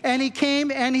came and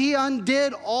he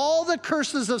undid all the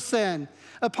curses of sin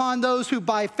upon those who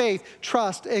by faith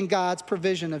trust in God's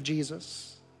provision of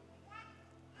Jesus.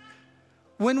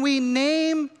 When we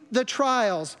name the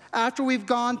trials after we've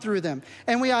gone through them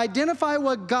and we identify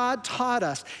what God taught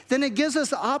us, then it gives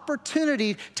us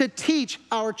opportunity to teach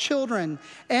our children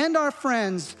and our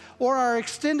friends or our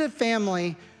extended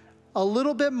family a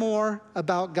little bit more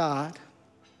about God.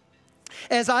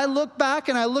 As I look back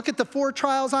and I look at the 4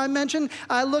 trials I mentioned,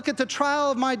 I look at the trial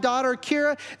of my daughter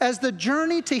Kira as the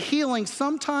journey to healing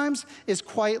sometimes is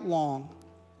quite long.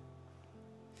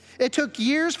 It took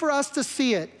years for us to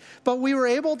see it, but we were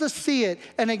able to see it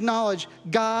and acknowledge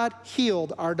God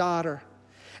healed our daughter.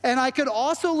 And I could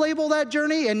also label that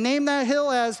journey and name that hill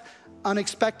as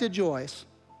unexpected joys.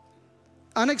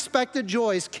 Unexpected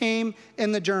joys came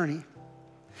in the journey.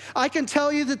 I can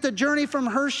tell you that the journey from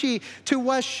Hershey to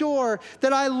West Shore,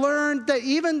 that I learned that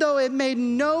even though it made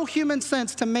no human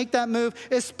sense to make that move,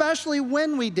 especially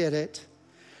when we did it,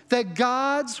 that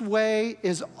God's way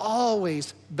is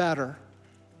always better.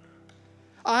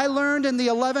 I learned in the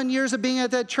 11 years of being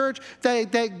at that church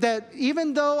that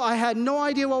even though I had no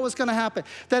idea what was going to happen,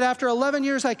 that after 11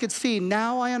 years I could see,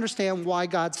 now I understand why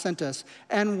God sent us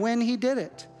and when he did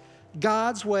it.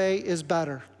 God's way is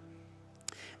better.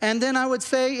 And then I would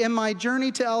say in my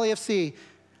journey to LAFC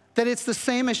that it's the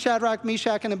same as Shadrach,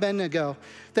 Meshach, and Abednego,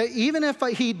 that even if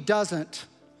he doesn't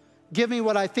give me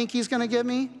what I think he's going to give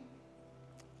me,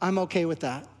 I'm okay with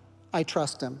that. I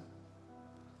trust him.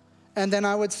 And then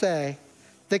I would say,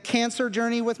 the cancer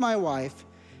journey with my wife,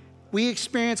 we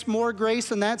experienced more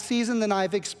grace in that season than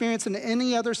I've experienced in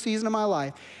any other season of my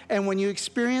life. And when you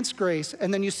experience grace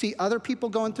and then you see other people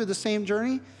going through the same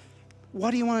journey,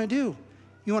 what do you want to do?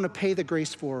 You want to pay the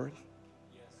grace forward.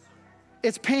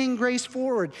 It's paying grace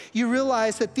forward. You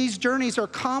realize that these journeys are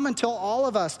common to all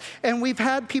of us. And we've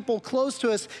had people close to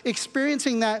us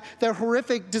experiencing that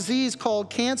horrific disease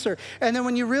called cancer. And then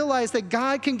when you realize that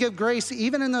God can give grace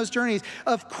even in those journeys,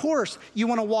 of course, you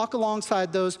want to walk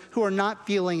alongside those who are not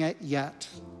feeling it yet.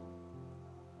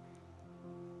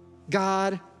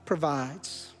 God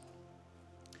provides.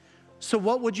 So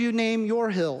what would you name your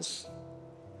hills?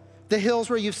 The hills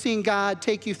where you've seen God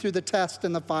take you through the test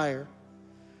and the fire.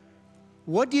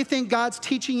 What do you think God's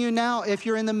teaching you now if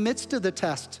you're in the midst of the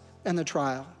test and the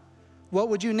trial? What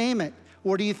would you name it?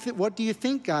 Or what do you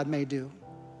think God may do?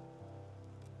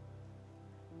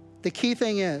 The key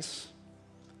thing is,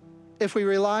 if we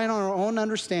rely on our own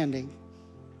understanding,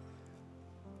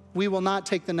 we will not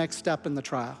take the next step in the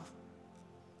trial.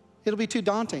 It'll be too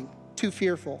daunting, too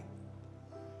fearful.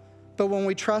 But when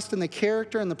we trust in the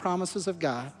character and the promises of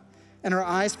God and our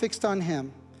eyes fixed on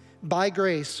him, by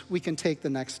grace, we can take the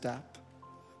next step.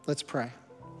 Let's pray.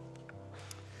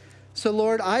 So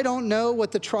Lord, I don't know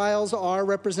what the trials are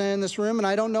represented in this room, and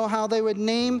I don't know how they would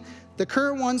name the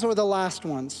current ones or the last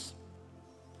ones.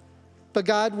 But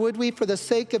God, would we, for the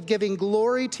sake of giving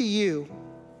glory to you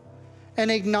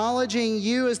and acknowledging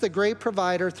you as the great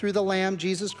provider through the Lamb,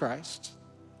 Jesus Christ,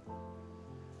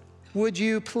 would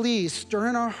you please stir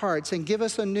in our hearts and give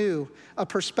us anew a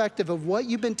perspective of what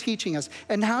you've been teaching us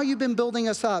and how you've been building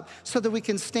us up so that we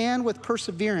can stand with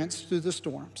perseverance through the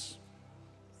storms.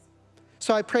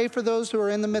 So I pray for those who are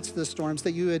in the midst of the storms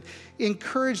that you would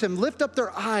encourage them, lift up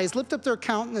their eyes, lift up their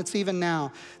countenance even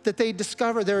now, that they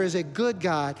discover there is a good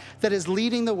God that is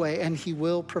leading the way and he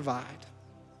will provide.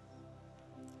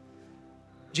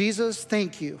 Jesus,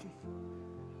 thank you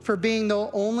for being the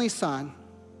only Son,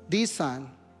 the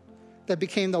Son, that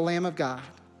became the Lamb of God,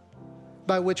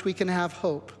 by which we can have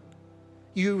hope.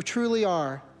 You truly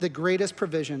are the greatest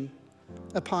provision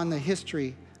upon the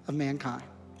history of mankind.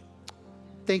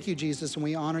 Thank you, Jesus, and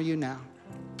we honor you now.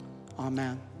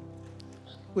 Amen.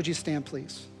 Would you stand,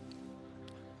 please?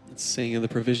 Let's sing of the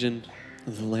provision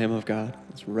of the Lamb of God.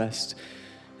 Let's rest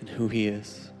in who he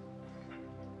is.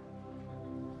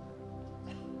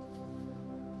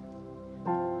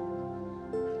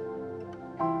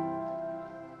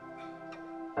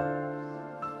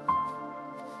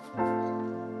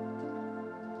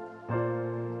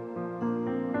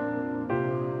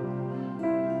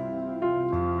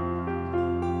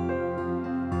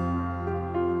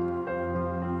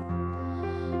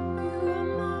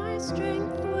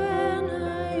 Strength when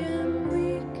I am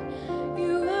weak,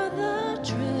 you are the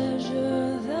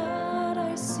treasure that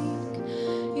I seek.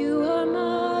 You are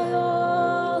my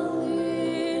all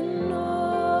in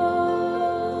all.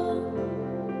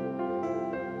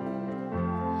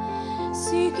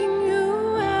 Seeking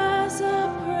you as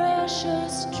a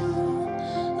precious jewel,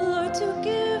 Lord, to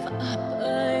give up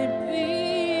I'd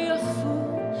be a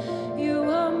fool. You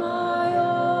are my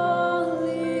all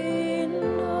in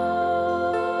all.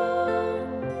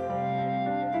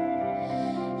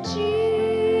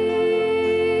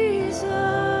 Jesus,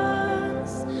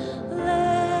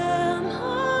 Lamb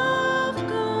of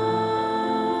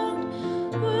God,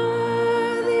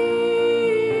 worthy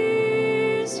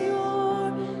is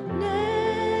your name.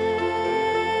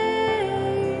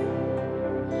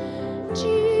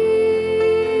 Jesus,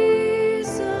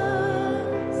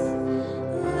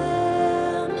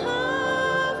 Lamb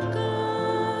of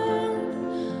God,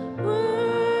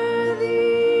 worthy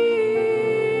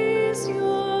is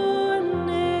your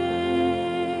name.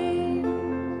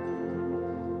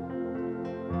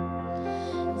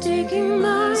 Taking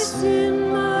my sin,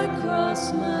 my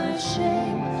cross, my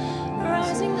shame,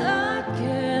 rising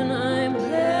again, I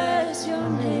bless your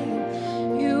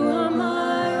name. You are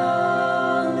my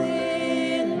all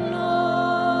in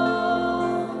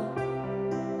all.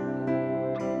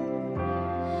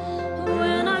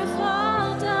 When I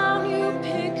fall down, you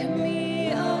pick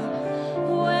me up.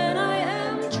 When I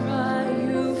am dry,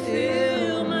 you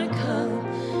fill my cup.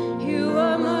 You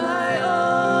are my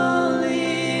all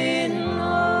in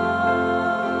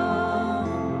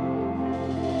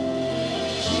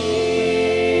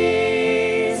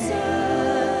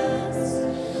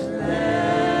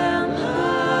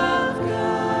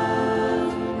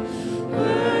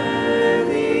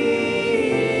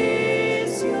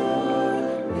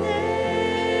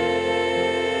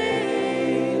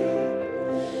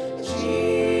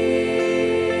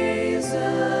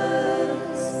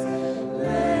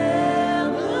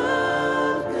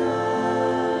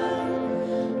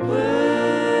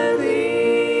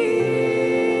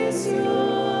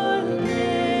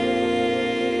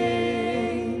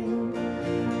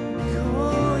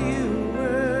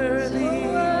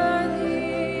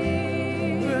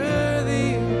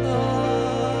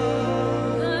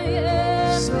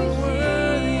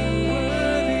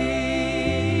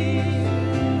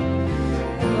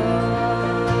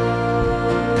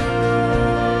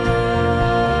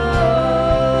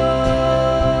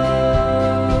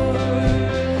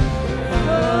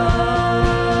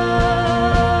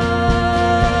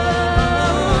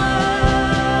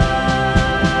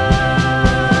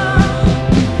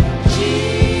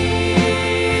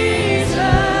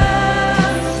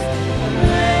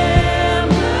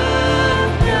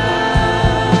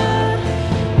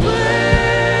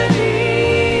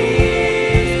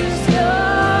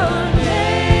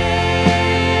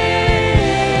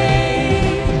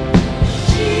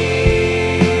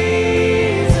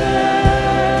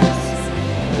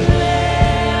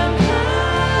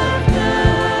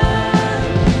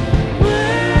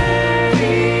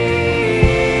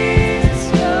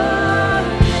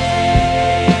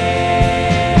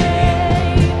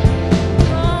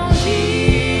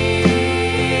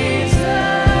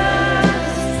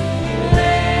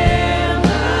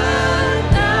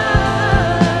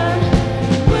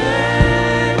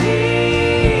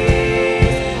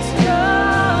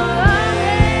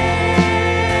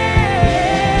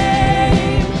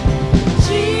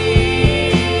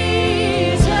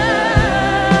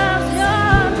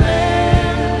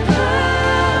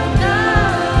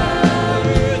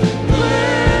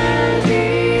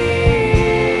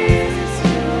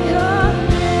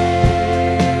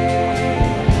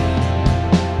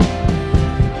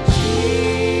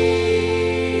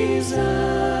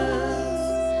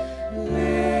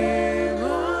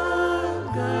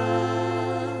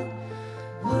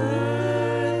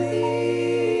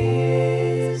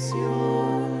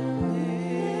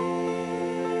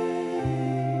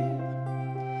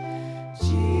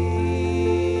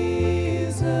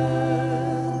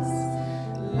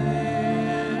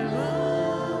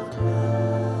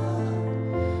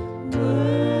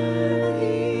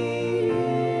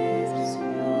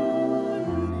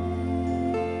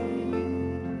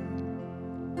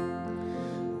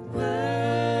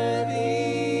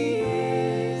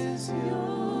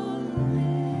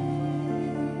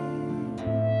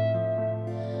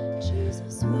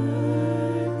 'cause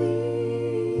worthy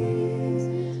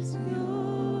is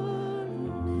your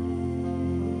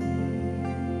name.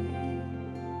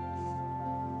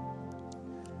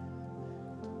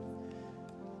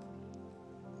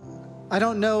 I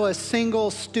don't know a single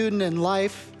student in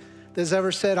life that's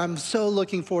ever said, I'm so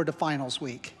looking forward to finals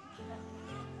week.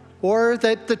 Or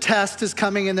that the test is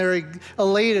coming and they're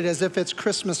elated as if it's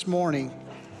Christmas morning.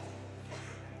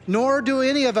 Nor do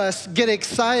any of us get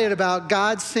excited about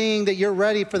God seeing that you're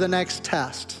ready for the next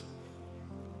test.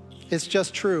 It's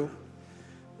just true.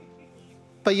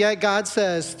 But yet God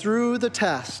says, through the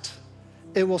test,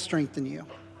 it will strengthen you.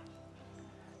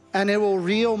 And it will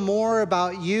reveal more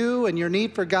about you and your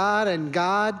need for God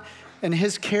and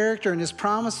his character and his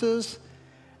promises.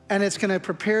 And it's going to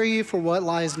prepare you for what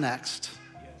lies next.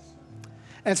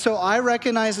 And so I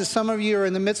recognize that some of you are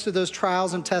in the midst of those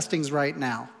trials and testings right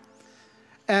now.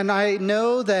 And I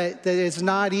know that it's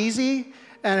not easy,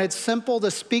 and it's simple to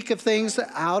speak of things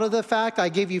out of the fact. I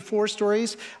gave you 4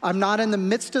 stories. I'm not in the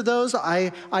midst of those.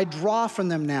 I draw from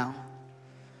them now.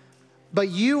 But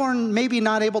you are maybe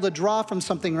not able to draw from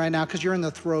something right now because you're in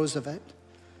the throes of it.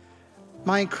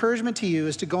 My encouragement to you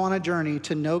is to go on a journey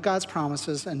to know God's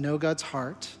promises and know God's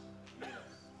heart,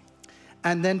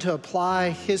 and then to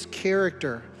apply his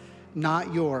character,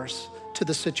 not yours, to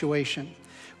the situation.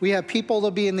 We have people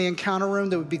that'll be in the encounter room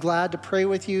that would be glad to pray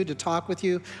with you, to talk with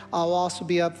you. I'll also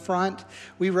be up front.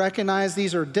 We recognize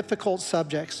these are difficult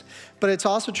subjects, but it's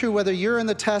also true whether you're in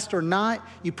the test or not,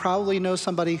 you probably know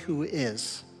somebody who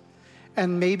is.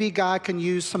 And maybe God can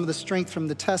use some of the strength from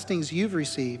the testings you've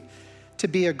received to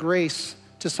be a grace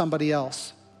to somebody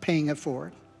else, paying it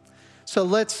forward. So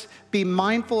let's be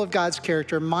mindful of God's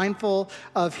character, mindful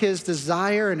of his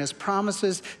desire and his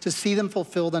promises to see them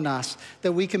fulfilled in us,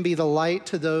 that we can be the light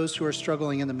to those who are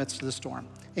struggling in the midst of the storm.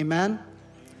 Amen?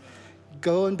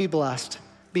 Go and be blessed,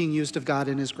 being used of God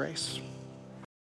in his grace.